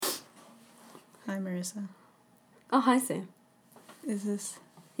Hi, Marissa. Oh, hi, Sam. Is this...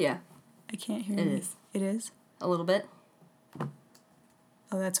 Yeah. I can't hear It you. is. It is? A little bit. Oh,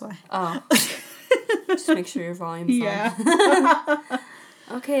 that's why. Oh. Just make sure your volume's Yeah. on.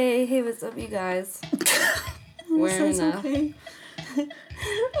 Okay, hey, what's up, you guys? We're in a... okay.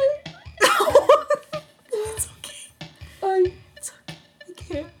 It's okay. It's okay. I can't. It's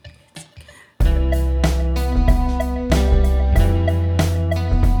okay.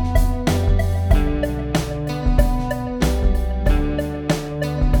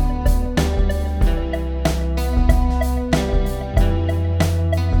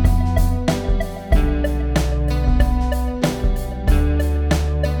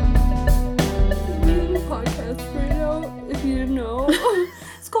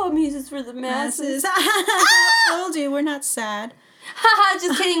 Music for the masses. Told you, we're not sad. Haha,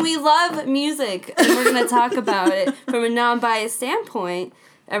 just kidding. We love music. And we're going to talk about it from a non-biased standpoint.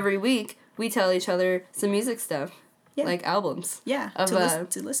 Every week, we tell each other some music stuff. Yeah. Like albums. Yeah,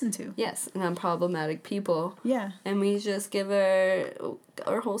 to listen to. Yes, and unproblematic people. Yeah. And we just give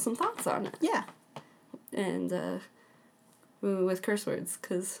our wholesome thoughts on it. Yeah. And with curse words,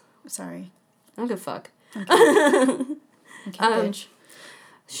 because... Sorry. I don't give a fuck. Okay, bitch.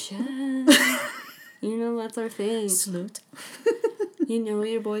 Shit. You know, that's our thing. Salute. You know,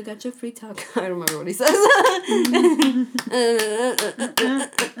 your boy got your free talk. I don't remember what he says.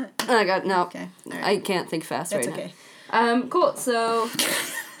 I got no. Okay. Right. I can't think fast that's right okay. now. Cool. So,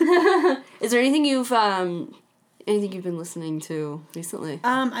 is there anything you've been listening to recently?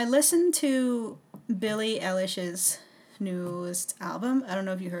 I listened to Billie Eilish's newest album. I don't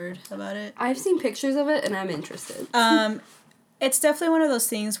know if you heard about it. I've seen pictures of it and I'm interested. It's definitely one of those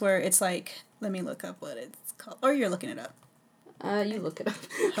things where it's like, let me look up what it's called. Or you're looking it up. You look it up.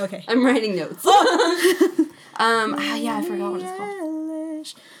 Okay. I'm writing notes. Yeah, I forgot what it's called.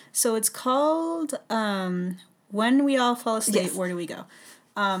 So it's called When We All Fall Asleep, yes. Where Do We Go?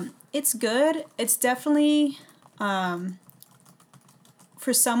 It's good. It's definitely, for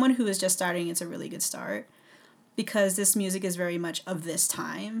someone who is just starting, it's a really good start. Because this music is very much of this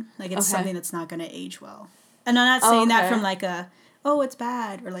time. Like, it's something that's not going to age well. And I'm not saying that from like it's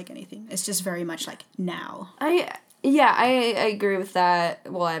bad or like anything. It's just very much like now. I agree with that.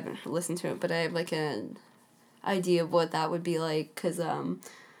 Well, I haven't listened to it, but I have like an idea of what that would be like. Because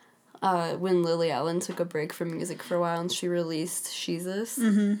when Lily Allen took a break from music for a while and she released Sheezus,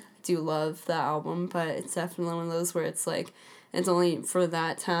 I do love that album, but it's definitely one of those where it's like, it's only for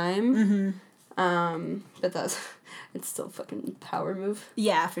that time. But it's still a fucking power move.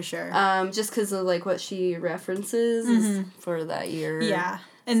 Yeah, for sure. Just because of like what she references is for that year. Yeah,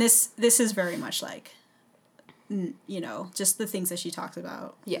 and this is very much like, you know, just the things that she talks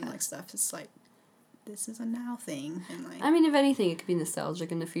about. Yeah, and like stuff. It's like, this is a now thing, and like. I mean, if anything, it could be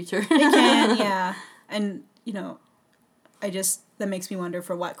nostalgic in the future. It can, yeah, and you know, that makes me wonder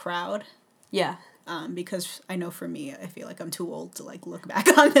for what crowd. Yeah. Because I know for me, I feel like I'm too old to like look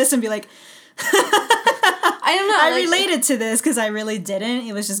back on this and be like. I don't know. I related to this because I really didn't.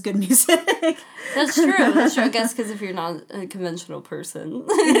 It was just good music. That's true. I guess because if you're not a conventional person,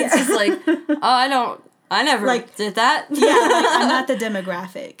 it's just like, I never did that. Yeah, like, I'm not the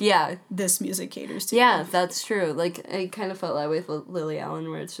demographic. Yeah. This music caters to. Yeah, that's true. Like, I kind of felt that way with Lily Allen,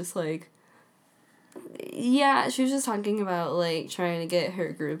 where it's just like, yeah, she was just talking about, like, trying to get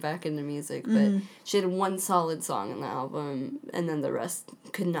her groove back into music, but she had one solid song on the album, and then the rest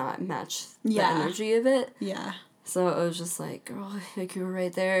could not match the energy of it. Yeah. So it was just like, girl, like, you were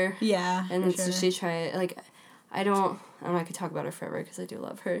right there. Yeah, and then so she tried, like, I could talk about her forever, because I do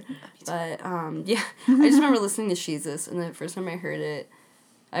love her, but, yeah, I just remember listening to Sheezus, and the first time I heard it,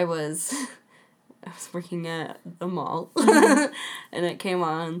 I was working at the mall, and it came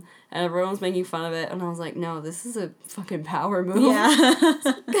on, and everyone was making fun of it, and I was like, no, this is a fucking power move. Yeah.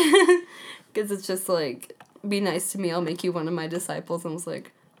 Because it's just like, be nice to me, I'll make you one of my disciples, and I was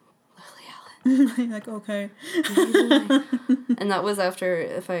like, Lily Allen. Like, okay. And that was after,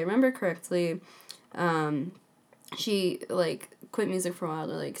 if I remember correctly, she, like, quit music for a while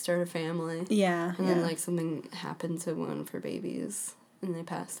to, like, start a family. Yeah. And then, like, something happened to one of her babies, and they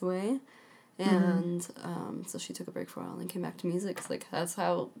passed away. And so she took a break for a while and then came back to music. It's like, that's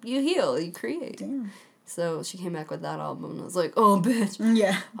how you heal, you create. Damn. So she came back with that album and I was like, oh, bitch.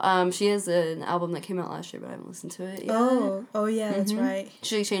 Yeah. She has an album that came out last year, but I haven't listened to it yet. Oh yeah, that's right.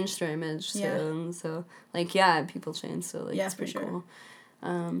 She changed her image soon. So, like, yeah, people change, so, like, it's pretty cool.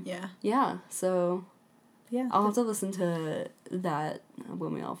 Yeah, so... Yeah, I'll have to listen to that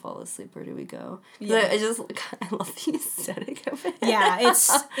When We All Fall Asleep. Where Do We Go? Yeah, I love the aesthetic of it. Yeah,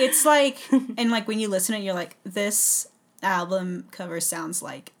 it's like, and like when you listen to it, you're like, this album cover sounds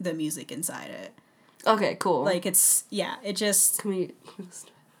like the music inside it. Okay, cool. Like it's it just. Can we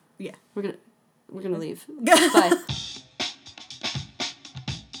yeah. We're gonna leave. Bye.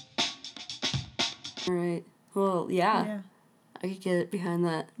 All right. Well, yeah. I could get behind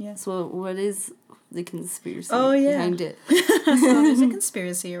that. Yeah. So what is the conspiracy behind it? So there's a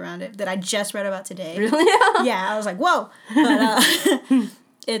conspiracy around it that I just read about today. Really? Yeah, I was like, whoa. But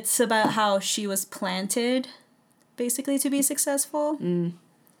it's about how she was planted, basically, to be successful.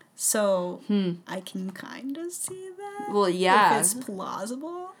 So I can kind of see that. Well, yeah. If it's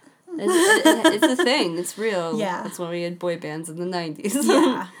plausible. It's a thing. It's real. Yeah. That's why we had boy bands in the 90s.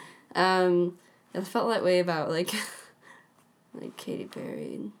 Yeah. I felt that way about, like Katy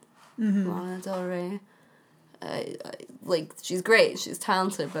Perry and Lana Del Rey. Like, she's great. She's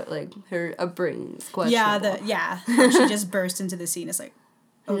talented, but, like, her upbringing is questionable. She just burst into the scene. It's like,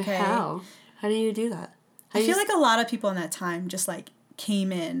 okay. How do you do that? I feel like a lot of people in that time just, like,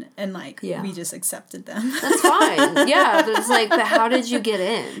 came in and, like, we just accepted them. That's fine. Yeah, but it's like, but how did you get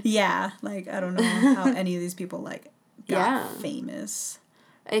in? Yeah, like, I don't know how any of these people, like, got famous.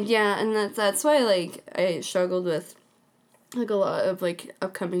 And and that's why, like, I struggled with, like, a lot of, like,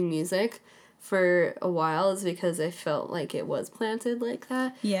 upcoming music for a while is because I felt like it was planted like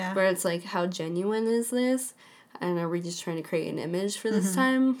that. Yeah. Where it's like, how genuine is this? And are we just trying to create an image for this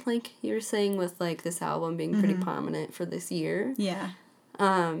time? Like you were saying with, like, this album being pretty prominent for this year. Yeah.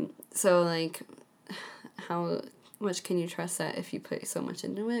 So, like, how much can you trust that if you put so much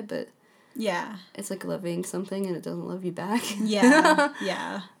into it? But yeah, it's like loving something and it doesn't love you back. Yeah.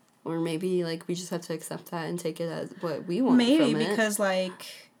 Yeah. Or maybe, like, we just have to accept that and take it as what we want from it. Maybe because,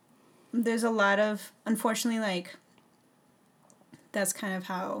 like, there's a lot of, unfortunately, like, that's kind of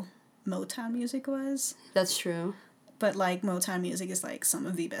how Motown music was. That's true. But, like, Motown music is, like, some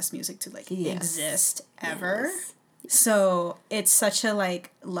of the best music to, like, exist ever. Yes. So it's such a,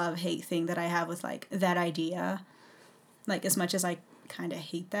 like, love-hate thing that I have with, like, that idea. Like, as much as I kind of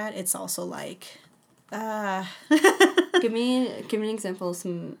hate that, it's also, like, Give me an example of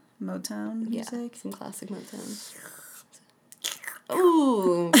some Motown music. Some classic Motown.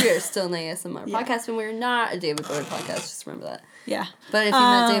 Ooh, we are still in the ASMR podcast, and we're not a David Bowie podcast. Just remember that. Yeah. But if you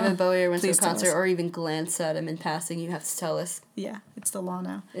met David Bowie or went to a concert or even glanced at him in passing, you have to tell us. Yeah, it's the law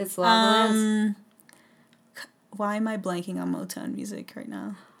now. It's the law. Why am I blanking on Motown music right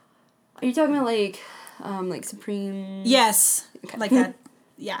now? Are you talking about, like Supreme? Yes. Okay. Like that.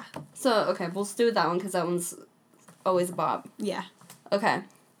 Yeah. So, okay, we'll just do with that one because that one's always a bop. Yeah. Okay.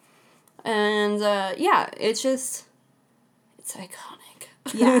 And, it's just, it's iconic.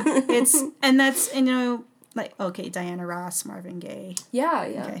 Yeah. And that's, you know, like, okay, Diana Ross, Marvin Gaye. Yeah.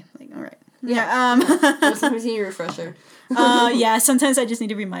 Okay, like, all right. Yeah. Sometimes you need a refresher. Yeah, sometimes I just need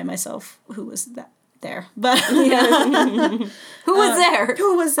to remind myself who was there. But, yeah. Who was there?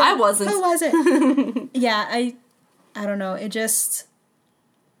 Who was there? I wasn't. Who was it? Yeah, I don't know. It just,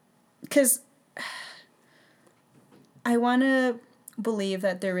 because I want to believe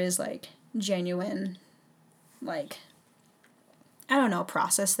that there is, like, genuine, like, I don't know,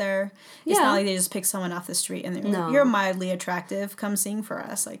 process there. It's not like they just pick someone off the street and they're like, you're mildly attractive, come sing for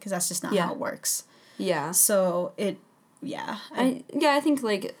us. Like, because that's just not how it works. Yeah. So, I think,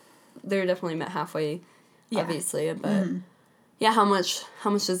 like, they're definitely met halfway, obviously. But, how much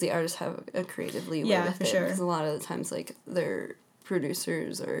does the artist have a creative leeway with it? Sure. Because a lot of the times, like, their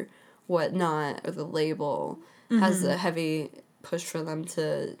producers or whatnot, or the label has a heavy push for them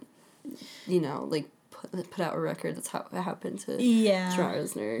to, you know, like, put out a record. That's how it happened to Trent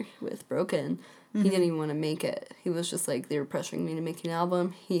Reznor with Broken. He didn't even want to make it. He was just like, they were pressuring me to make an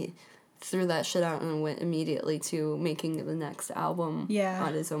album. He threw that shit out and went immediately to making the next album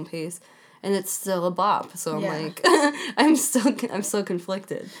on his own pace. And it's still a bop. So I'm like, I'm still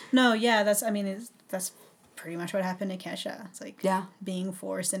conflicted. No, that's pretty much what happened to Kesha. It's like being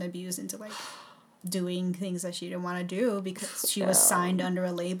forced and abused into, like, doing things that she didn't want to do because she was signed under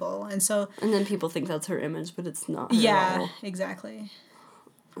a label. And then people think that's her image, but it's not her at all. Exactly.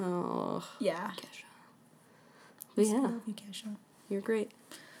 Oh. Yeah. Kesha. But I love you, Kesha. You're great.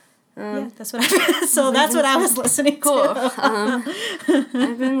 That's what that's what I was listening to.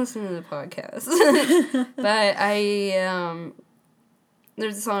 I've been listening to the podcast. But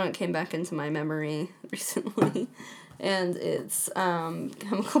there's a song that came back into my memory recently. And it's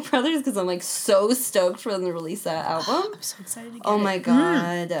Chemical Brothers because I'm, like, so stoked for them to release that album. I'm so excited to get it. Oh, my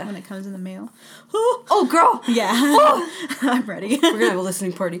God. When it comes in the mail. Oh, girl! Yeah. Oh. I'm ready. We're going to have a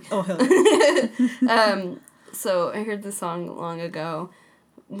listening party. Oh, hell yeah. So I heard this song long ago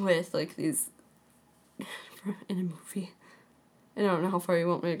with, like, these... in a movie. I don't know how far you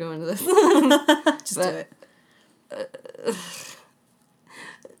want me to go into this. Just do it.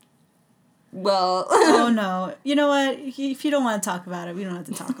 Well. Oh, no. You know what? If you don't want to talk about it, we don't have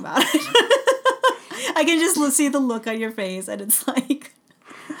to talk about it. I can just see the look on your face, and it's like...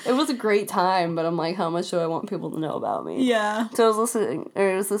 It was a great time, but I'm like, how much do I want people to know about me? Yeah. So I was listening,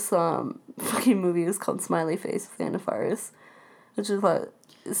 there was this fucking movie, it was called Smiley Face with Anna Faris, which I thought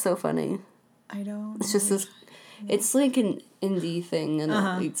is so funny. I don't It's just this, it's like an indie thing,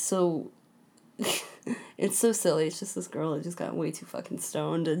 and it's so, it's so silly. It's just this girl that just got way too fucking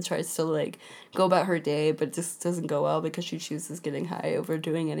stoned and tries to, like, go about her day, but it just doesn't go well because she chooses getting high over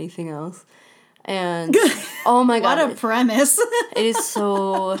doing anything else. And, oh my god. What a premise. It is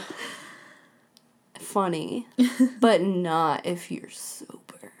so funny, but not if you're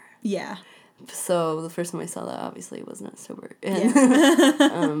sober. Yeah. So the first time I saw that, obviously, it was not sober.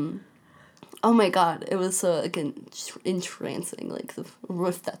 And, oh my god, it was so, like, entrancing. Like,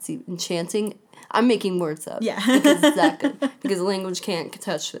 if that's even enchanting. I'm making words up. Yeah. Because it's that good. Because language can't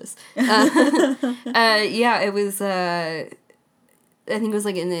touch this. Yeah, it was, I think it was,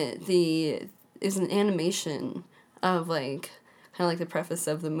 like, in the it was an animation of, like, kind of like the preface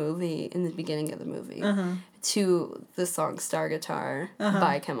of the movie, in the beginning of the movie, to the song Star Guitar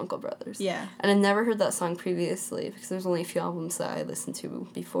by Chemical Brothers. Yeah. And I'd never heard that song previously, because there's only a few albums that I listened to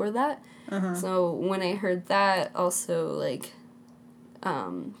before that. So when I heard that, also, like,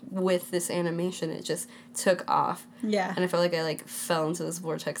 with this animation, it just took off. Yeah. And I felt like I, like, fell into this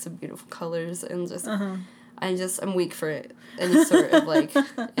vortex of beautiful colors, and just... I'm weak for any sort of, like,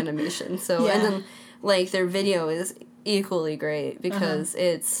 animation. So, and then, like, their video is equally great because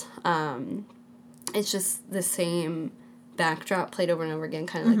it's just the same backdrop played over and over again,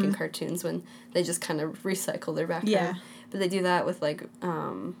 kind of like in cartoons when they just kind of recycle their background. Yeah. But they do that with, like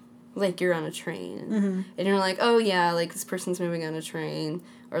you're on a train. And you're like, oh, yeah, like, this person's moving on a train,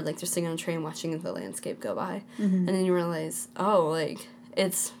 or, like, they're sitting on a train watching the landscape go by. And then you realize, oh, like,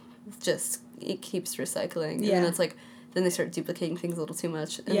 it's just... it keeps recycling. And then it's like, then they start duplicating things a little too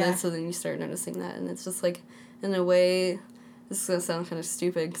much. And then so then you start noticing that. And it's just like, in a way, this is going to sound kind of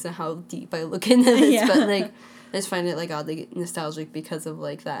stupid because of how deep I look into this. But, like, I just find it, like, oddly nostalgic because of,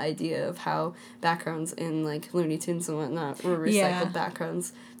 like, that idea of how backgrounds in, like, Looney Tunes and whatnot were recycled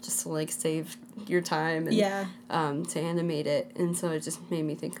backgrounds just to, like, save your time and to animate it. And so it just made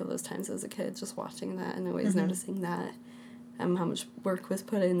me think of those times as a kid, just watching that and always noticing that. How much work was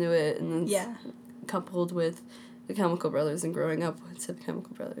put into it, and then coupled with the Chemical Brothers and growing up with the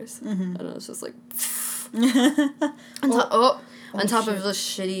Chemical Brothers. And it was just like, on top of the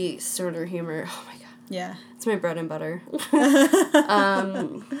shitty stoner humor. Oh my god. Yeah. It's my bread and butter.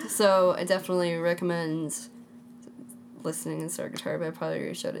 So I definitely recommend listening to Star Guitar, but I probably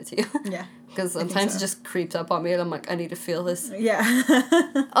already showed it to you. Yeah. Because sometimes it just creeps up on me, and I'm like, I need to feel this. Yeah.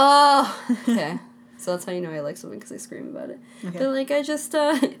 Oh. Okay. So that's how you know I like something, because I scream about it. Okay. But, like, I just,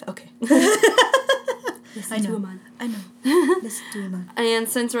 okay. Listen to him on. I know. Listen to him on. And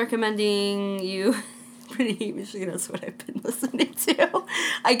since recommending you Pretty Hate Machine, that's what I've been listening to.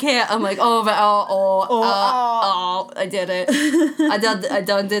 I can't, I'm like, I did it. I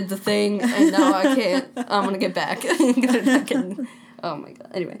done did the thing, and now I can't. I'm gonna get back. Oh my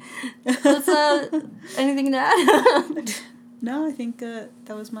god. Anyway. Let's, anything to add? No, I think, that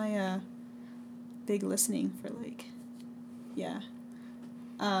was my, big listening for, like,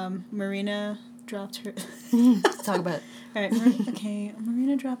 Marina dropped her... Let's talk about it. Alright,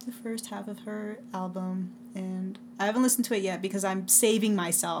 Marina dropped the first half of her album, and I haven't listened to it yet because I'm saving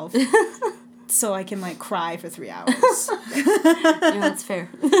myself so I can, like, cry for 3 hours. Yeah, that's fair.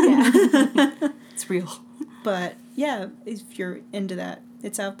 Yeah. It's real. But, yeah, if you're into that,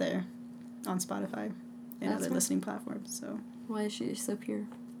 it's out there on Spotify and other listening platforms, so... Why is she so pure?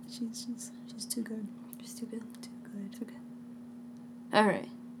 She's too good. She's too good. Too good. Alright.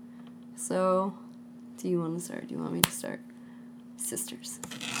 So, do you want to start? Do you want me to start? Sisters.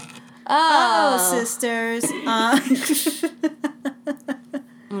 Oh, sisters.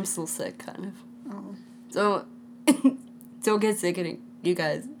 I'm still sick, kind of. Oh. So, don't get sick, you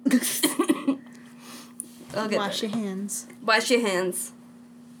guys. Wash your hands. Wash your hands.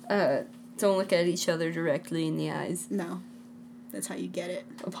 Don't look at each other directly in the eyes. No. That's how you get it.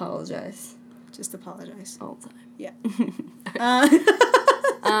 Apologize. Just apologize. All the time. Yeah.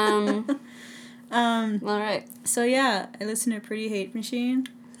 All right. So yeah, I listened to Pretty Hate Machine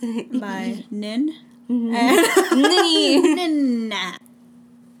by Nin. Nina.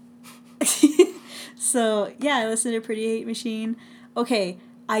 So yeah, I listened to Pretty Hate Machine. Okay,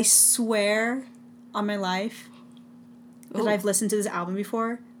 I swear on my life that I've listened to this album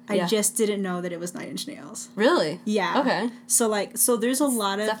before. I just didn't know that it was 9 Inch Nails. Really? Yeah. Okay. So there's a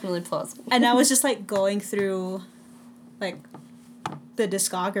lot of... Definitely plausible. And I was just, like, going through, like, the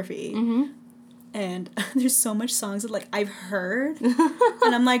discography. And there's so much songs that, like, I've heard.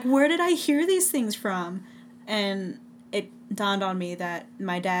 And I'm like, where did I hear these things from? And it dawned on me that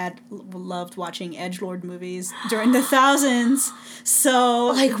my dad loved watching edgelord movies during the thousands.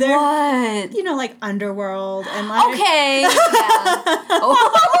 So like what? You know, like Underworld and like okay. Yeah. Oh.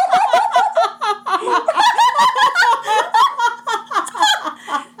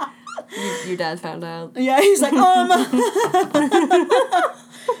 Your dad found out. Yeah, he's like, oh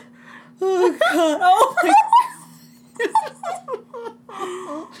god, oh my.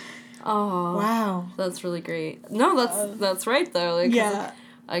 Oh wow, that's really great. No, that's right though. Like, yeah,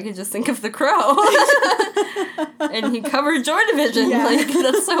 I could just think of The Crow, and he covered Joy Division. Yeah. Like,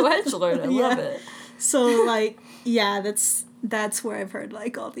 that's so edgelord. I love it. So like, yeah, that's where I've heard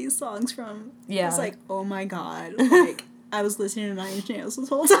like all these songs from. Yeah, it's like, oh my god, like I was listening to Nine Inch Nails this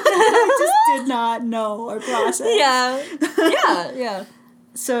whole time. I just did not know or process. Yeah.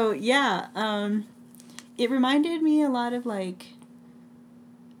 So yeah, it reminded me a lot of like.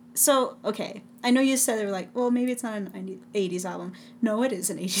 So, okay, I know you said they were like, well, maybe it's not an 80s album. No, it is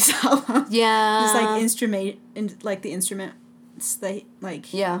an 80s album. Yeah. It's like the instruments that, like,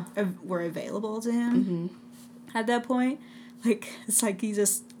 were available to him at that point. Like, it's like he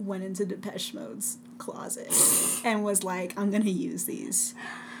just went into Depeche Mode's closet and was like, I'm going to use these.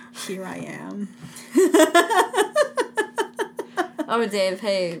 Here I am. Oh, Dave,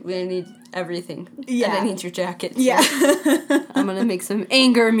 hey, we need everything. Yeah. And I need your jacket. Yeah. I'm going to make some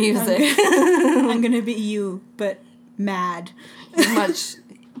anger music. I'm going to be you, but mad. He's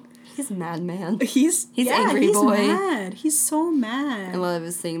a madman. He's angry boy. He's mad. He's so mad. And a lot of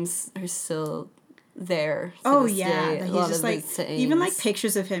his themes are still there. Oh yeah, day. he's just like even like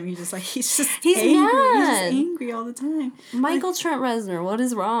pictures of him. You're just like he's angry. Mad. He's just angry all the time. Michael Trent Reznor, what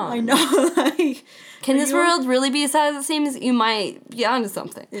is wrong? I know. Like, can this world really be as sad as it seems? You might be onto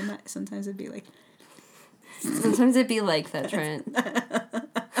something. It might. Sometimes it'd be like. Sometimes it'd be like that, Trent.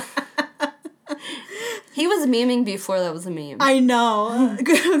 He was memeing before that was a meme. I know.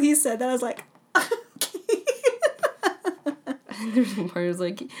 When he said that, I was like. There's one part where it was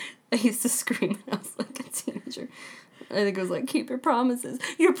like, I used to scream when I was like a teenager. I think it was like, keep your promises.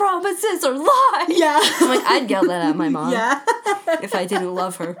 Your promises are lies! Yeah. I'm like, I'd yell that at my mom. Yeah. If I didn't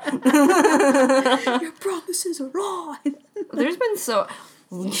love her. Your promises are lies. There's been so...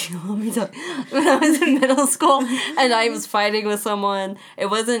 Let me tell you. When I was in middle school and I was fighting with someone, it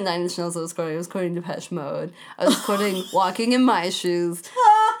wasn't Nine Inch Nails I was quoting, I was quoting Depeche Mode. I was quoting Walking in My Shoes.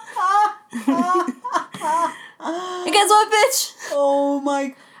 And guess what, bitch? Oh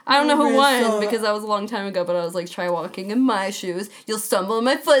my... I don't know who won because that was a long time ago, but I was like, try walking in my shoes. You'll stumble in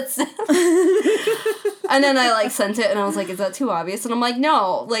my footsteps. And then I like sent it and I was like, is that too obvious? And I'm like,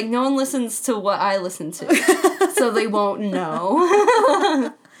 no. Like, no one listens to what I listen to. So they won't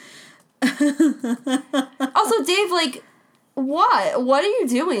know. Also, Dave, like, what? What are you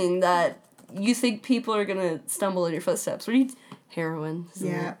doing that you think people are going to stumble in your footsteps? What are you... Heroin.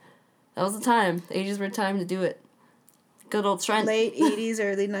 Yeah. That was the time. The 80s were time to do it. Good old Trent. Late 80s,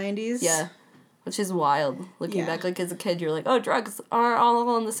 early 90s. Yeah. Which is wild. Looking back, like, as a kid, you're like, oh, drugs are all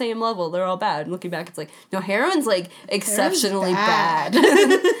on the same level. They're all bad. And looking back, it's like, no, heroin's, like, exceptionally bad.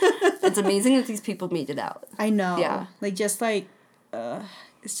 It's amazing that these people made it out. I know. Yeah. Like, just, like,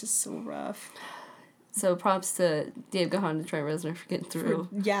 it's just so rough. So props to Dave Gahan and Trent Reznor for getting through.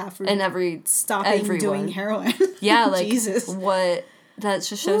 For and stopping doing heroin. Yeah, like, Jesus. What... That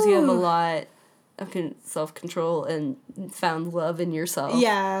just shows you have a lot of self-control and found love in yourself.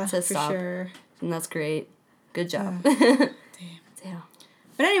 Yeah, to for stop. sure. And that's great. Good job. Damn.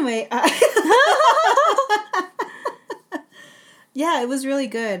 But anyway, yeah, it was really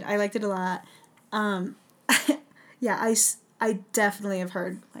good. I liked it a lot. Yeah, I definitely have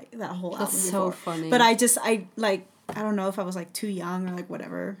heard like that whole album before. So funny. But I don't know if I was like too young or like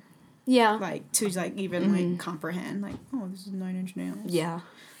whatever. Yeah. Like to like even like comprehend like, oh, this is Nine Inch Nails. Yeah.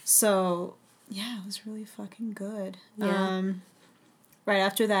 So yeah, it was really fucking good. Yeah. Right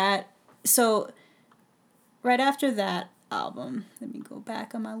after that album, let me go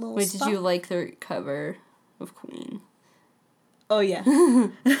back on my little Did you like the cover of Queen? Oh, yeah.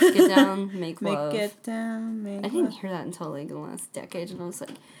 Get down, make love. Get down, make love. I didn't hear that until, like, the last decade, and I was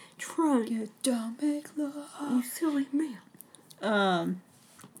like, Trent. Get down, make love. You silly man.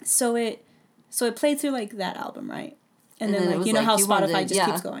 So it played through, like, that album, right? And then like, you know like, how Spotify just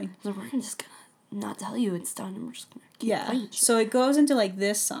keeps going. So we're just gonna not tell you it's done, and we're just gonna keep playing it. So it goes into, like,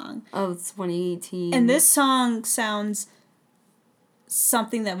 this song. Oh, it's 2018. And this song sounds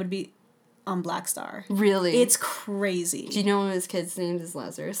something that would be on Black Star. Really? It's crazy. Do you know his kid's name is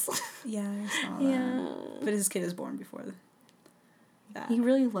Lazarus? Yeah, I saw that. But his kid is born before that. He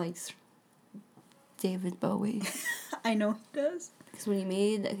really likes David Bowie. I know he does. Because when he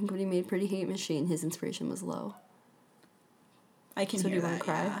made Pretty Hate Machine, his inspiration was low. I can hear that. Do you want to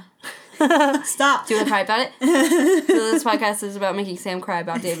cry? Yeah. Stop. Do you want to cry about it? So this podcast is about making Sam cry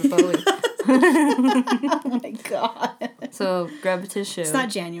about David Bowie. Oh my god. So grab a tissue. It's not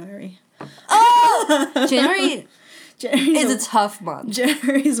January. Oh! January is a tough month.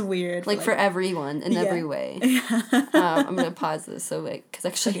 January is weird. Like for everyone in every way. I'm going to pause this because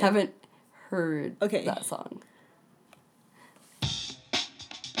actually I haven't heard that song.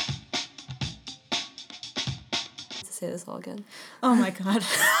 Say this all again. Oh my god.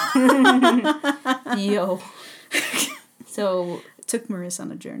 Yo. So took Marissa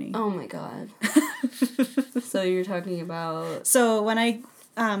on a journey. Oh my god. So you're talking about... So when I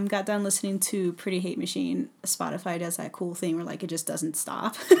got done listening to Pretty Hate Machine, Spotify does that cool thing where like it just doesn't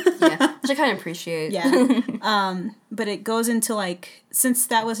stop. Yeah, which I kind of appreciate. Yeah. But it goes into like, since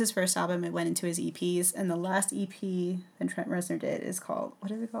that was his first album, it went into his EPs, and the last EP that Trent Reznor did is called,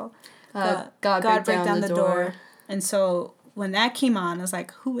 what is it called? God Break Down the Door. And so when that came on, I was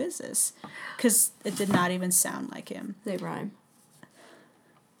like, who is this? Because it did not even sound like him. They rhyme.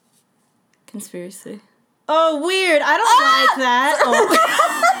 Conspiracy. Oh, weird. I don't like that.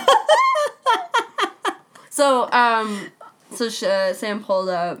 Oh. So Sam pulled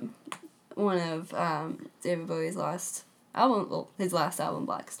up one of David Bowie's last album, his last album,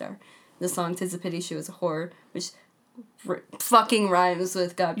 Black Star. The song "'Tis a Pity She Was a Whore," which fucking rhymes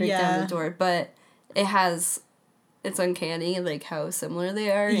with "God Break Down the Door," but it's uncanny like how similar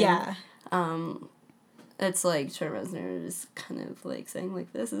they are. Yeah. And, it's like Trent Reznor is kind of like saying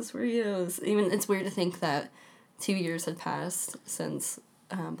like, this is for you. Even it's weird to think that 2 years had passed since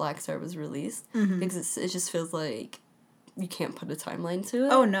Black Star was released, because it just feels like you can't put a timeline to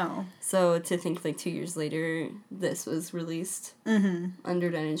it. Oh no. So to think like 2 years later this was released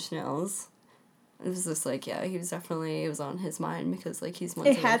under 9 Inch Nails, it was just like, yeah, he was definitely, it was on his mind because like he's one.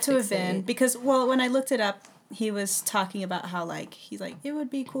 It had to have been because, well, when I looked it up, he was talking about how like he's like, it would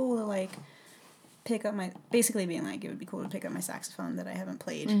be cool to like pick up basically being like, it would be cool to pick up my saxophone that I haven't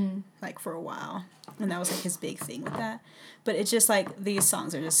played like for a while, and that was like his big thing with that. But it's just like these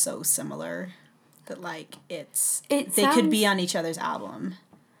songs are just so similar that like they could be on each other's album.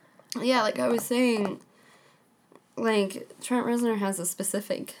 Yeah, like I was saying, like Trent Reznor has a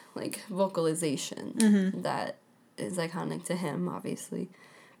specific like vocalization that is iconic to him, obviously,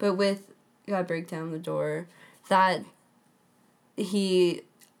 but with God Break Down the Door, that he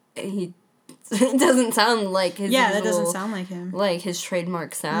it doesn't sound like his usual, that doesn't sound like him. Like his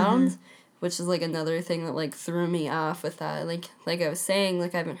trademark sound, which is like another thing that like threw me off with that. Like I was saying,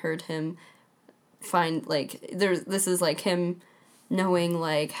 like I haven't heard him find like this is like him knowing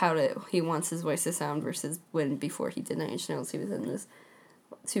like he wants his voice to sound versus before he did 9 Inch Nails, he was in this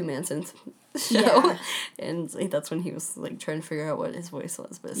 2-man synth show, and like, that's when he was like trying to figure out what his voice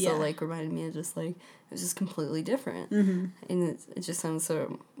was, but it still like reminded me of just like it was just completely different, and it just sounds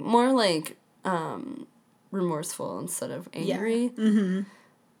so more like remorseful instead of angry. The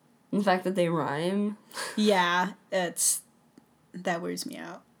fact that they rhyme, that weirds me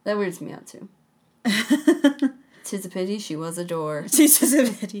out. That weirds me out too. 'Tis a pity she was a door. 'Tis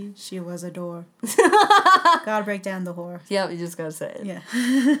a pity she was a door. Gotta break down the whore. Yeah, you just gotta say it. Yeah.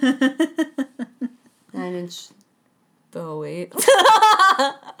 9 Inch Bowie.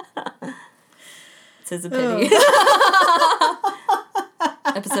 'Tis a pity.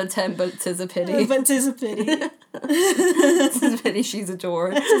 Episode 10, but 'tis a pity. But 'tis a pity. 'Tis a pity she's a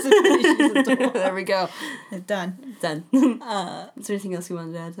door. 'Tis a pity she's a door. There we go. Done. Is there anything else you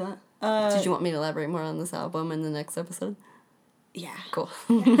wanted to add to that? Did you want me to elaborate more on this album in the next episode? Yeah. Cool.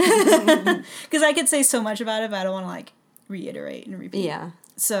 Because I could say so much about it, but I don't want to like reiterate and repeat. Yeah.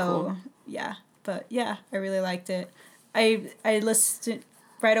 So cool. Yeah, but yeah, I really liked it. I listened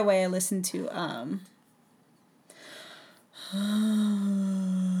right away. I listened to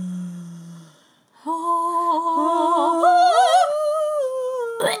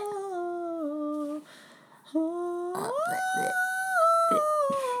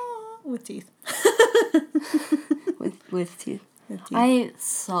with teeth. with teeth.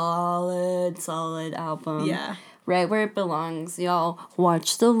 Solid album. Yeah. Right where it belongs. Y'all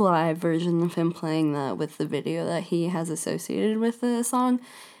watch the live version of him playing that with the video that he has associated with the song.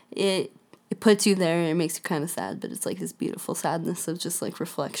 It puts you there and it makes you kind of sad, but it's like this beautiful sadness of just like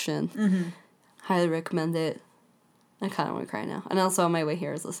reflection. Highly recommend it. I kind of want to cry now. And also on my way here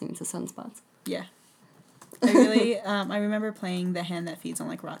I was listening to Sunspots. Yeah. I really, I remember playing The Hand That Feeds on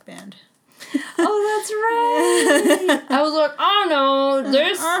like Rock Band. Oh, that's right. I was like, oh no,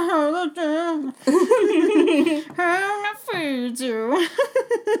 there's. Hand that feeds you.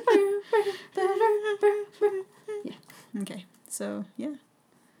 So, yeah.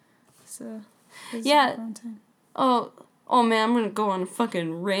 So, yeah. Oh, man, I'm gonna go on a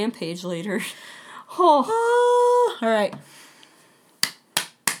fucking rampage later. Oh. All right.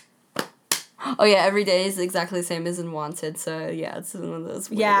 Oh, yeah, every day is exactly the same as in Wanted, so, yeah, it's one of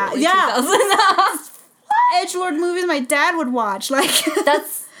those weird early 2000s. Edgelord movies my dad would watch, like...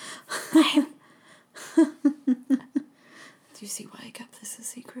 That's... Do you see why I kept this a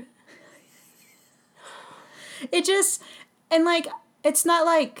secret? It just... And, like, it's not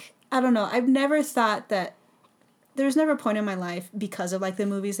like... I don't know. I've never thought that... There's never a point in my life, because of, like, the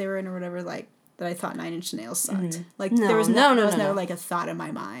movies they were in or whatever, like, that I thought Nine Inch Nails sucked. Mm-hmm. Like, there was never, like, a thought in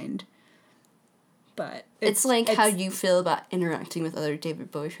my mind. But it's like how you feel about interacting with other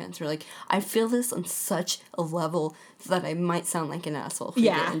David Bowie fans. You're like, I feel this on such a level that I might sound like an asshole if we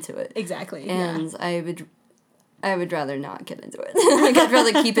get into it. Exactly. And I would rather not get into it. Like, I'd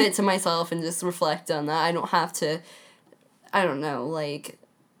rather keep it to myself and just reflect on that. I don't have to, I don't know, like,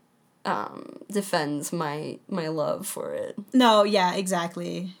 defend my love for it. No, yeah,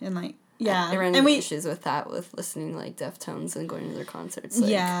 exactly. And, like, yeah. I ran into issues with that, with listening to, like, Deftones and going to their concerts. Like,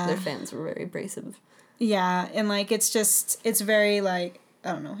 their fans were very abrasive. Yeah, and, like, it's very, like,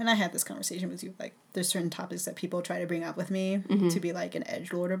 I don't know, and I had this conversation with you, like, there's certain topics that people try to bring up with me to be, like, an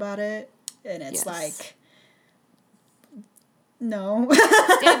edgelord about it, and it's like, no.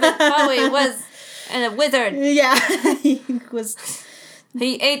 David Bowie was a wizard. Yeah,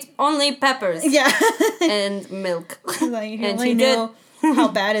 He ate only peppers. Yeah. And milk. Like, he only knew how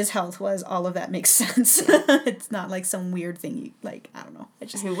bad his health was. All of that makes sense. It's not like some weird thing you, like, I don't know. I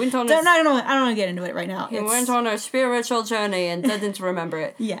don't want to get into it right now. He went on a spiritual journey and didn't remember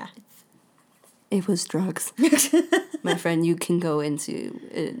it. Yeah. It was drugs. My friend, you can go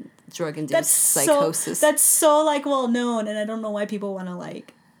into drug-induced psychosis. That's so, like, well known, and I don't know why people want to,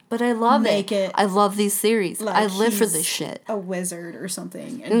 like... But I love it. I love these series. Like, I live for this shit. A wizard or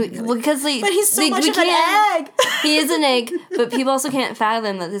something. And because but he's so much of an egg. He is an egg, but people also can't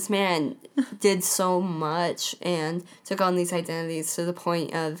fathom that this man did so much and took on these identities to the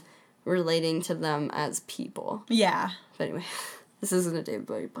point of relating to them as people. Yeah. But anyway, this isn't a David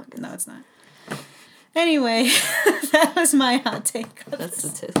Bowie podcast. No, it's not. Anyway, that was my hot take. That's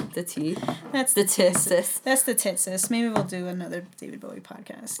the tea. That's the tis. That's the tis. Maybe we'll do another David Bowie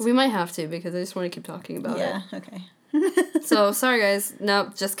podcast. We might have to, because I just want to keep talking about it. Yeah, okay. So, sorry guys.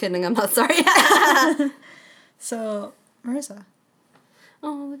 Nope, just kidding. I'm not sorry. So, Marissa.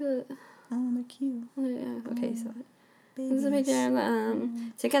 Oh, look at it. Oh, they're cute. Yeah, okay, so. This is a picture.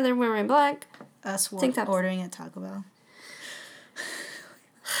 Together we're in black. Us ordering at Taco Bell.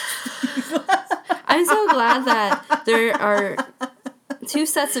 I'm so glad that there are two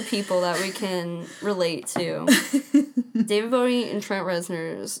sets of people that we can relate to. David Bowie and Trent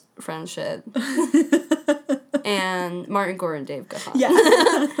Reznor's friendship. And Martin Gore and Dave Gahan. Yeah.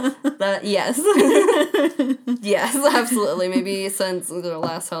 Yes. Yes, absolutely. Maybe since the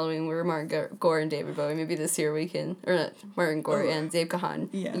last Halloween we were Martin Gore and David Bowie, maybe this year we can, or not, Martin Gore and Dave Gahan.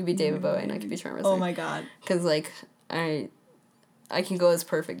 Yeah. You could be David Bowie and I could be Trent Reznor. Oh my god. Because, like, I can go as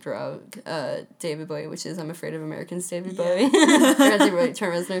perfect throughout David Bowie, which is I'm Afraid of Americans, David Bowie. Trent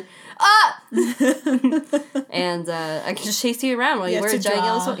Reznor. Ah! And I can just chase you around while you wear a giant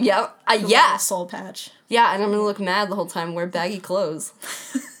yellow soul. Yeah. Soul patch. Yeah, and I'm gonna look mad the whole time, wear baggy clothes.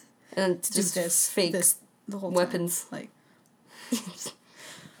 And just this fake the whole weapons. Time. Like.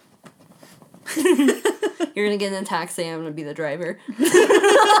 You're gonna get in a taxi, I'm gonna be the driver.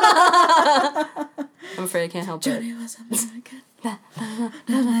 I'm afraid I can't help Johnny was American.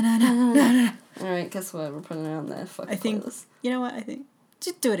 Alright, guess what? We're putting it on the fucking playlist. You know what? I think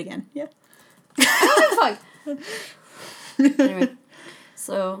just do it again. Yeah. Fuck. Anyway,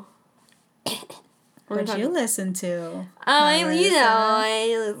 so what you listen to? I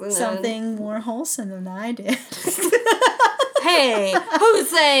listen to something more wholesome than I did. Hey, who's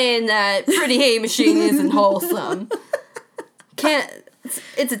saying that Pretty Hate Machine isn't wholesome?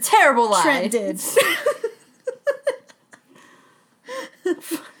 It's a terrible lie. Trent did.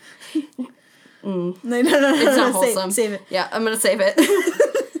 No. It's not wholesome. Save it. Yeah, I'm gonna save it.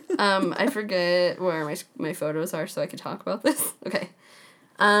 I forget where my photos are so I can talk about this. Okay.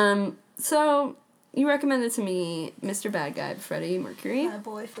 So you recommended to me Mr. Bad Guy, Freddie Mercury. Bad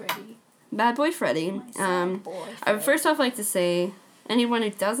Boy Freddie. Bad Boy Freddie. I would first off like to say, anyone who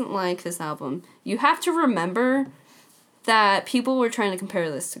doesn't like this album, you have to remember that people were trying to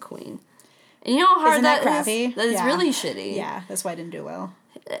compare this to Queen. And you know how hard that crappy? Is? That is really shitty. Yeah, that's why I didn't do well.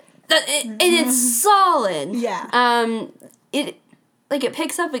 And it's solid. Yeah. It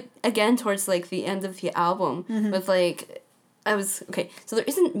picks up again towards, like, the end of the album with, like, so there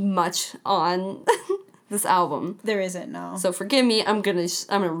isn't much on this album. There isn't, no. So forgive me, I'm gonna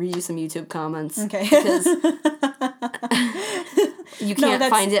read you some YouTube comments. Okay. Because you can't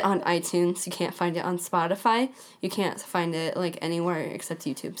find it on iTunes, you can't find it on Spotify, you can't find it, like, anywhere except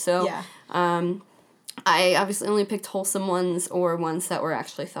YouTube. So, yeah. I obviously only picked wholesome ones or ones that were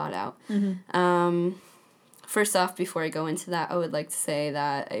actually thought out. Mm-hmm. First off, before I go into that, I would like to say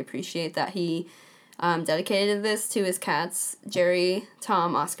that I appreciate that he dedicated this to his cats, Jerry,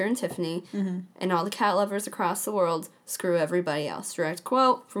 Tom, Oscar, and Tiffany, mm-hmm. and all the cat lovers across the world. Screw everybody else. Direct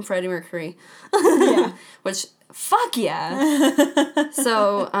quote from Freddie Mercury. Yeah. Which, fuck yeah.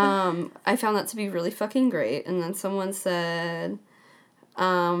 So, I found that to be really fucking great. And then someone said,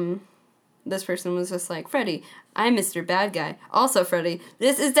 this person was just like, Freddie, I'm Mr. Bad Guy. Also, Freddie,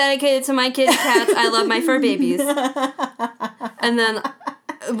 this is dedicated to my kitty cats. I love my fur babies. And then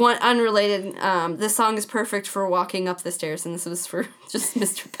one unrelated, this song is perfect for walking up the stairs, and this was for just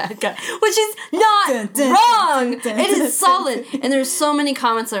Mr. Bad Guy, which is not wrong. It is solid. And there's so many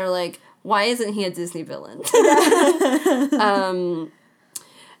comments that are like, why isn't he a Disney villain?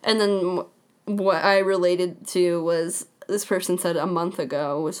 And then what I related to was, this person said a month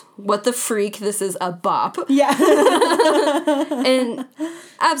ago, was, what the freak, this is a bop. Yeah. And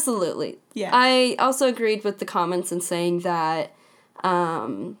absolutely. Yeah. I also agreed with the comments in saying that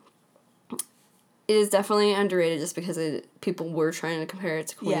it is definitely underrated just because people were trying to compare it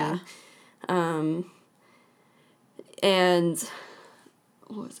to Queen. Yeah. And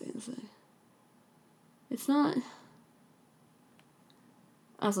what was I going to say? It's not...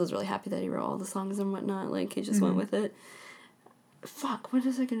 I also was really happy that he wrote all the songs and whatnot. Like, he just went with it. Fuck, what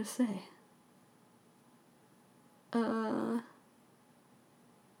was I going to say?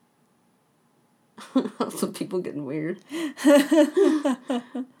 Also, people getting weird.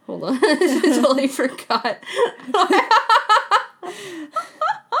 Hold on. I totally forgot.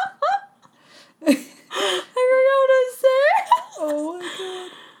 I forgot what I was saying. Oh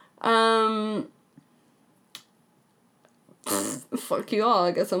my god. Fuck you all.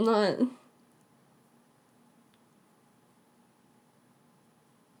 I guess I'm not.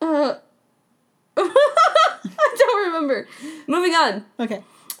 I don't remember. Moving on. Okay.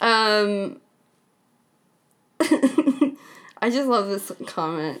 I just love this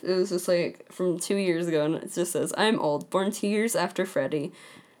comment. It was just like from 2 years ago, and it just says, I'm old, born 2 years after Freddie.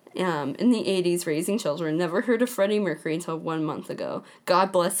 In the 80s, raising children. Never heard of Freddie Mercury until 1 month ago.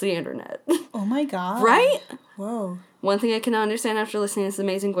 God bless the internet. Oh my god. Right? Whoa. One thing I cannot understand after listening to his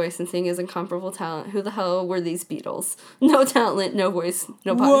amazing voice and seeing his incomparable talent. Who the hell were these Beatles? No talent, no voice,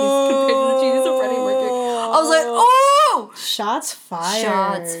 no bodies compared to the genius of Freddie Mercury. I was like, oh! Shots fired.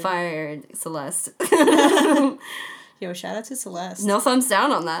 Shots fired, Celeste. Yo, shout out to Celeste. No thumbs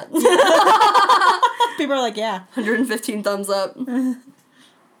down on that. People are like, yeah. 115 thumbs up.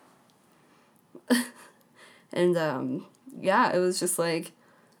 And, yeah, it was just like,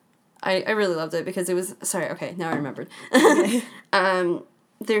 I really loved it because it was, sorry, okay, now I remembered. Okay.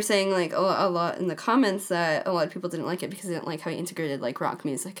 They're saying, like, a lot in the comments that a lot of people didn't like it because they didn't like how he integrated, like, rock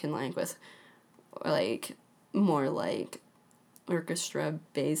music and, like, with, like, more, like,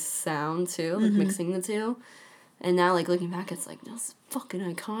 orchestra-based sound, too, like, mixing the two. And now, like, looking back, it's like, that's fucking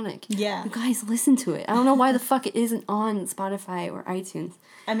iconic. Yeah. You guys listen to it. I don't know why the fuck it isn't on Spotify or iTunes.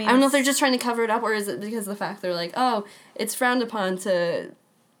 I mean, I don't know if they're just trying to cover it up, or is it because of the fact they're like, oh, it's frowned upon to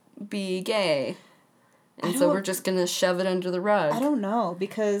be gay, and so we're just gonna shove it under the rug. I don't know,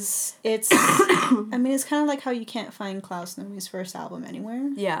 because it's, I mean, it's kind of like how you can't find Klaus Norie's first album anywhere.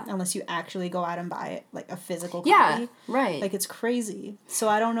 Yeah. Unless you actually go out and buy it, like a physical copy. Yeah, right. Like, it's crazy. So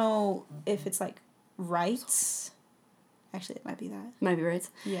I don't know if it's, like, rights. Actually, it might be that. Might be rights.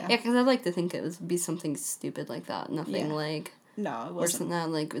 Yeah. Yeah, because I'd like to think it would be something stupid like that. Nothing like... No, it wasn't. Worse than that,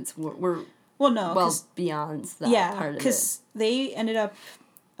 like, we're well, no, well beyond that part of it. Yeah, because they ended up,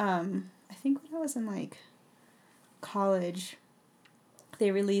 I think when I was in, like, college,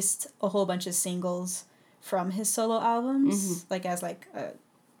 they released a whole bunch of singles from his solo albums, like, as, like, a,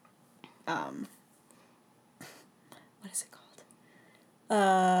 what is it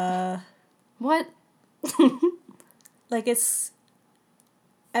called? What? Like, it's,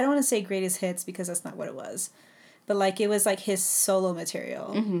 I don't want to say greatest hits because that's not what it was. But, like, it was, like, his solo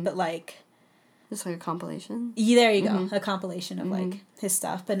material. But, like... Just, like, a compilation? Yeah, there you go. A compilation of, like, his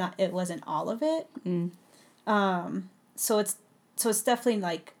stuff. But it wasn't all of it. So it's definitely,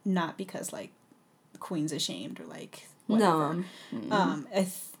 like, not because, like, Queen's ashamed or, like, whatever. No.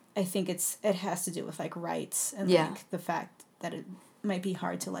 I think it has to do with, like, rights. And, like, the fact that it might be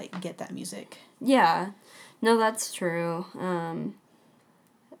hard to, like, get that music. Yeah. No, that's true.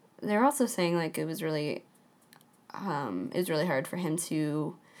 They're also saying, like, it was really hard for him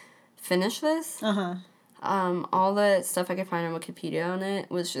to finish this. All the stuff I could find on Wikipedia on it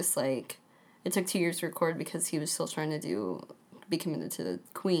was just like, it took 2 years to record because he was still trying to be committed to the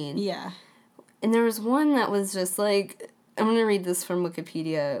Queen. Yeah. And there was one that was just like, I'm going to read this from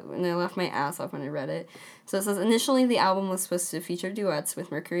Wikipedia, and I laughed my ass off when I read it. So it says, initially the album was supposed to feature duets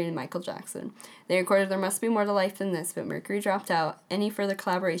with Mercury and Michael Jackson. They recorded There Must Be More to Life Than This, but Mercury dropped out any further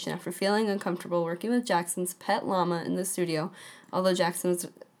collaboration after feeling uncomfortable working with Jackson's pet llama in the studio, although Jackson was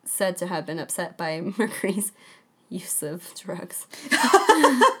said to have been upset by Mercury's use of drugs.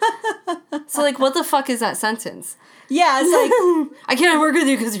 So, like, what the fuck is that sentence? Yeah, it's like... I can't work with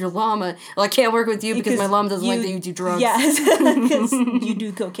you because you're llama. Well, I can't work with you because my llama doesn't like that you do drugs. Yeah, because you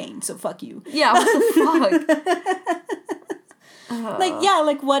do cocaine, so fuck you. Yeah, what the fuck?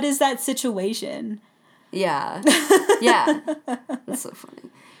 Like, what is that situation? Yeah. Yeah. That's so funny.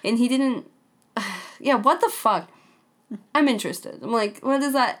 And he didn't... Yeah, what the fuck? I'm interested. I'm like, what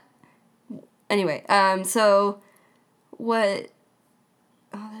is that? Anyway, so what...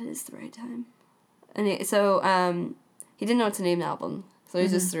 Oh, that is the right time. And so, he didn't know what to name the album. So he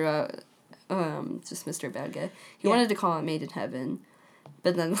just threw out, just Mr. Bad Guy. He wanted to call it Made in Heaven.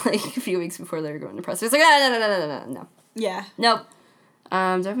 But then, like, a few weeks before they were going to press, he was like, no. Yeah. Nope. Do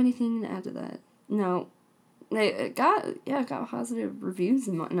I have anything to add to that? No. It got positive reviews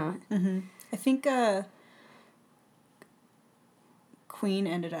and whatnot. Mm-hmm. I think, Queen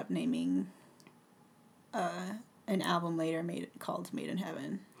ended up naming, an album later called Made in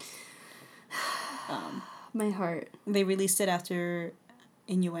Heaven. My heart. They released it after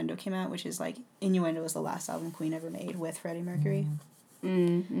Innuendo came out, which is like, Innuendo was the last album Queen ever made with Freddie Mercury.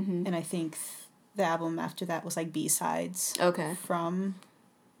 Mm-hmm. And I think the album after that was like B-sides. Okay. From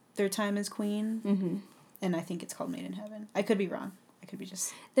their time as Queen. Mm-hmm. And I think it's called Made in Heaven. I could be wrong. I could be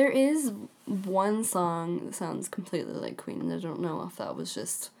just... There is one song that sounds completely like Queen, and I don't know if that was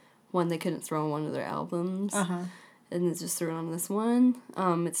just one they couldn't throw on one of their albums. Uh-huh. And it's just threw it on this one.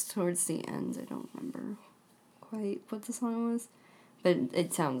 It's towards the end. I don't remember quite what the song was. But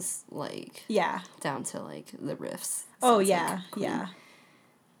it sounds like... Yeah. Down to, like, the riffs. Oh, yeah. Like yeah.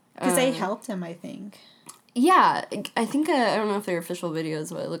 Because they helped him, I think. Yeah. I think, I don't know if they're official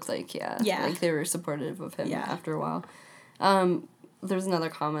videos, but it looks like, yeah. Yeah. Like, they were supportive of him after a while. There was another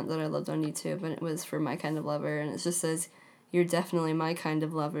comment that I loved on YouTube, and it was for My Kind of Lover, and it just says... You're definitely my kind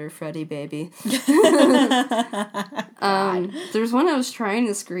of lover, Freddie baby. There's one I was trying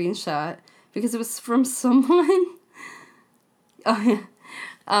to screenshot because it was from someone. Oh yeah.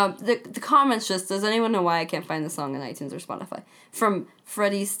 The comments just, does anyone know why I can't find the song on iTunes or Spotify? From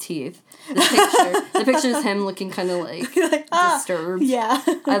Freddie's teeth. The picture is him looking kind of like disturbed. Yeah.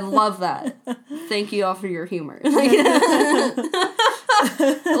 I love that. Thank you all for your humor. Like,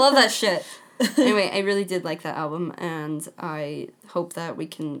 I love that shit. Anyway, I really did like that album, and I hope that it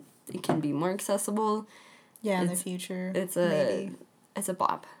can be more accessible. Yeah, in the future. It's a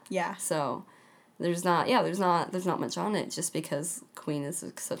bop. Yeah. So there's not much on it just because Queen is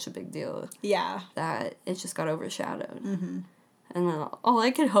such a big deal. Yeah. That it just got overshadowed. Mm-hmm. And all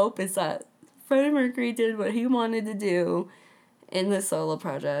I could hope is that Freddie Mercury did what he wanted to do in this solo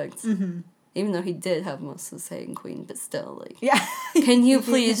project. Mm-hmm. Even though he did have most of the say in Queen, but still, like... Yeah. Can you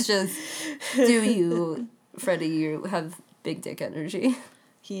please just do you, Freddie? You have big dick energy.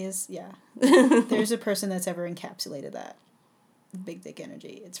 He is, yeah. There's a person that's ever encapsulated that. Big dick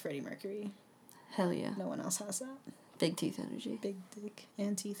energy. It's Freddie Mercury. Hell yeah. No one else has that. Big teeth energy. Big dick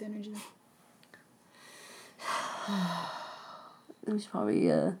and teeth energy. We should probably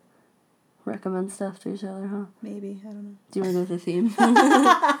recommend stuff to each other, huh? Maybe. I don't know. Do you want to go with the theme?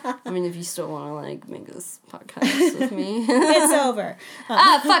 I mean, if you still want to, like, make this podcast with me. It's over.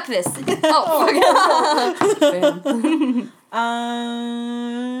 Fuck this. Oh, fuck.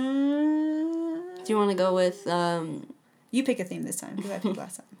 Do you want to go with, You pick a theme this time, because I picked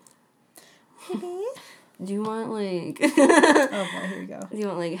last time. Do you want, like... Oh, boy, here we go. Do you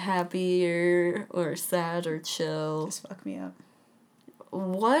want, like, happy or sad or chill? Just fuck me up.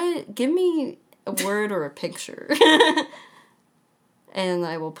 What? Give me a word or a picture. And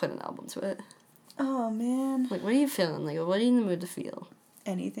I will put an album to it. Oh, man. Like, what are you feeling? Like, what are you in the mood to feel?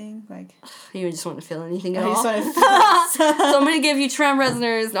 Anything? Like... You just want to feel anything at all? I just want to feel... So I'm going to give you Trent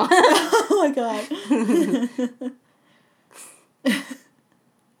Reznor's... No. Oh, my God.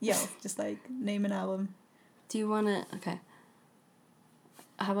 Yo, just, like, name an album. Do you want to... Okay.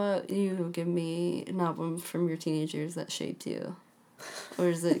 How about you give me an album from your teenage years that shaped you? Or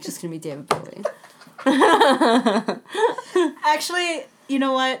is it just going to be David Bowie? Actually, you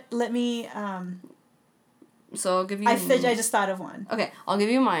know what? Let me, So I'll give you... I just thought of one. Okay, I'll give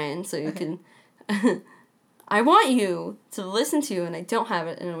you mine so you can... I want you to listen to, and I don't have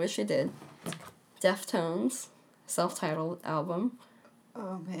it, and I wish I did, Deftones self-titled album.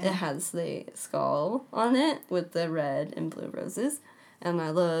 Oh, man. It has the skull on it with the red and blue roses. And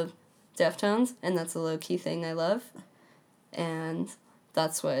I love Deftones, and that's a low-key thing I love. And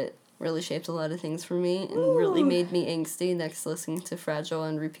that's what really shaped a lot of things for me and really made me angsty next to listening to Fragile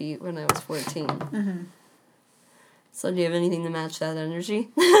on repeat when I was 14. Mm-hmm. So do you have anything to match that energy?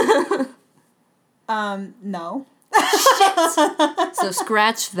 No. So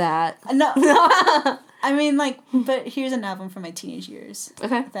scratch that. No. I mean, like, but here's an album from my teenage years.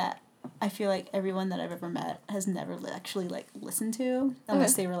 Okay. That I feel like everyone that I've ever met has never actually, like, listened to,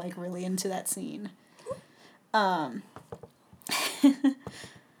 unless they were, like, really into that scene.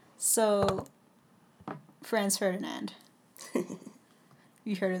 So, Franz Ferdinand.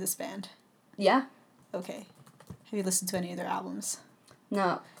 You heard of this band? Yeah. Okay. Have you listened to any of their albums?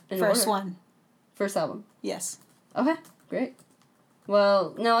 No. First one. First album? Yes. Okay, great.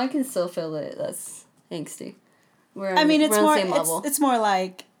 Well, no, I can still feel it. That's angsty. We're on the same level. It's more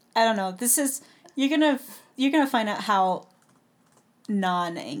like, I don't know, this is, you're gonna find out how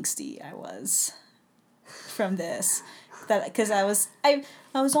non-angsty I was from this. Because I was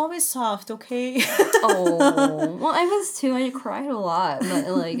always soft, okay? Oh, well, I was too. I cried a lot, but,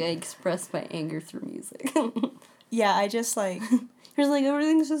 like, I expressed my anger through music. Yeah, I just, like... You're like,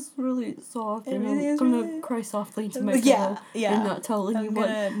 everything's just really soft, and I'm gonna cry softly to my pillow and not tell anyone. I'm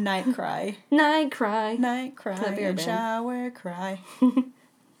gonna night cry. Night cry. Night cry and shower cry.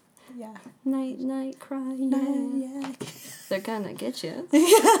 Yeah. Night cry, yeah. They're gonna get you.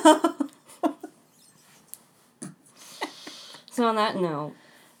 So on that note,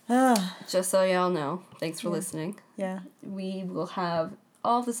 just so y'all know, thanks for listening. Yeah. We will have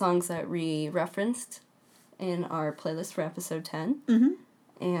all the songs that we referenced in our playlist for episode 10.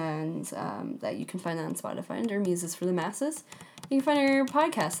 Mm-hmm. And that you can find that on Spotify under Muses for the Masses. You can find our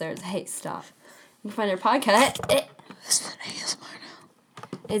podcast there. Hey, stop. You can find our podcast. Is that ASMR now?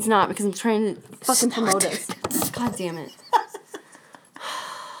 It's not, because I'm trying to fucking promote us. God damn it.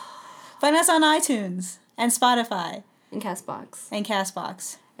 Find us on iTunes and Spotify. And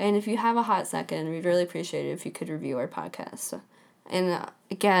CastBox. And if you have a hot second, we'd really appreciate it if you could review our podcast. And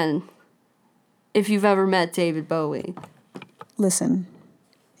again, if you've ever met David Bowie. Listen,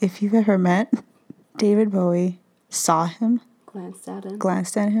 if you've ever met David Bowie, saw him. Glanced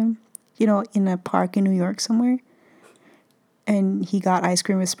at him. You know, in a park in New York somewhere. And he got ice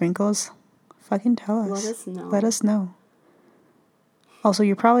cream with sprinkles. Fucking tell us. Let us know. Also,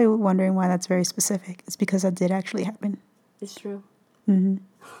 you're probably wondering why that's very specific. It's because that did actually happen. It's true. Mm-hmm.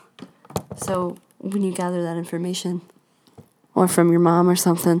 So, when you gather that information, or from your mom or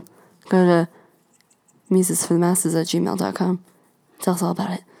something, go to musesforthemasses@gmail.com. Tell us all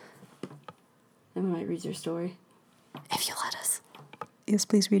about it. And we might read your story. If you let us. Yes,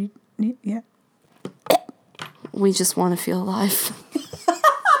 please read it. Yeah. We just want to feel alive.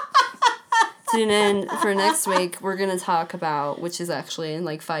 Tune in for next week. We're going to talk about, which is actually in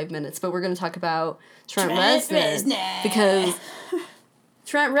like 5 minutes, but we're going to talk about Trent Reznor. Because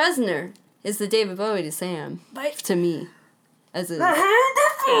Trent Reznor is the David Bowie to Sam. To me. As a... The hand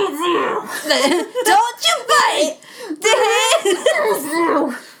that feeds you. Don't you bite! The hand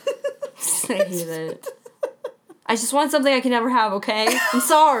that feeds you. I hate it. I just want something I can never have, okay? I'm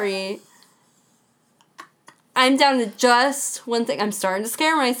sorry. I'm down to just one thing. I'm starting to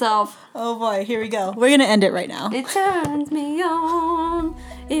scare myself. Oh boy, here we go. We're gonna end it right now. It turns me on.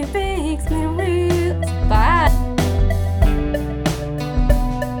 It makes me real. Bye.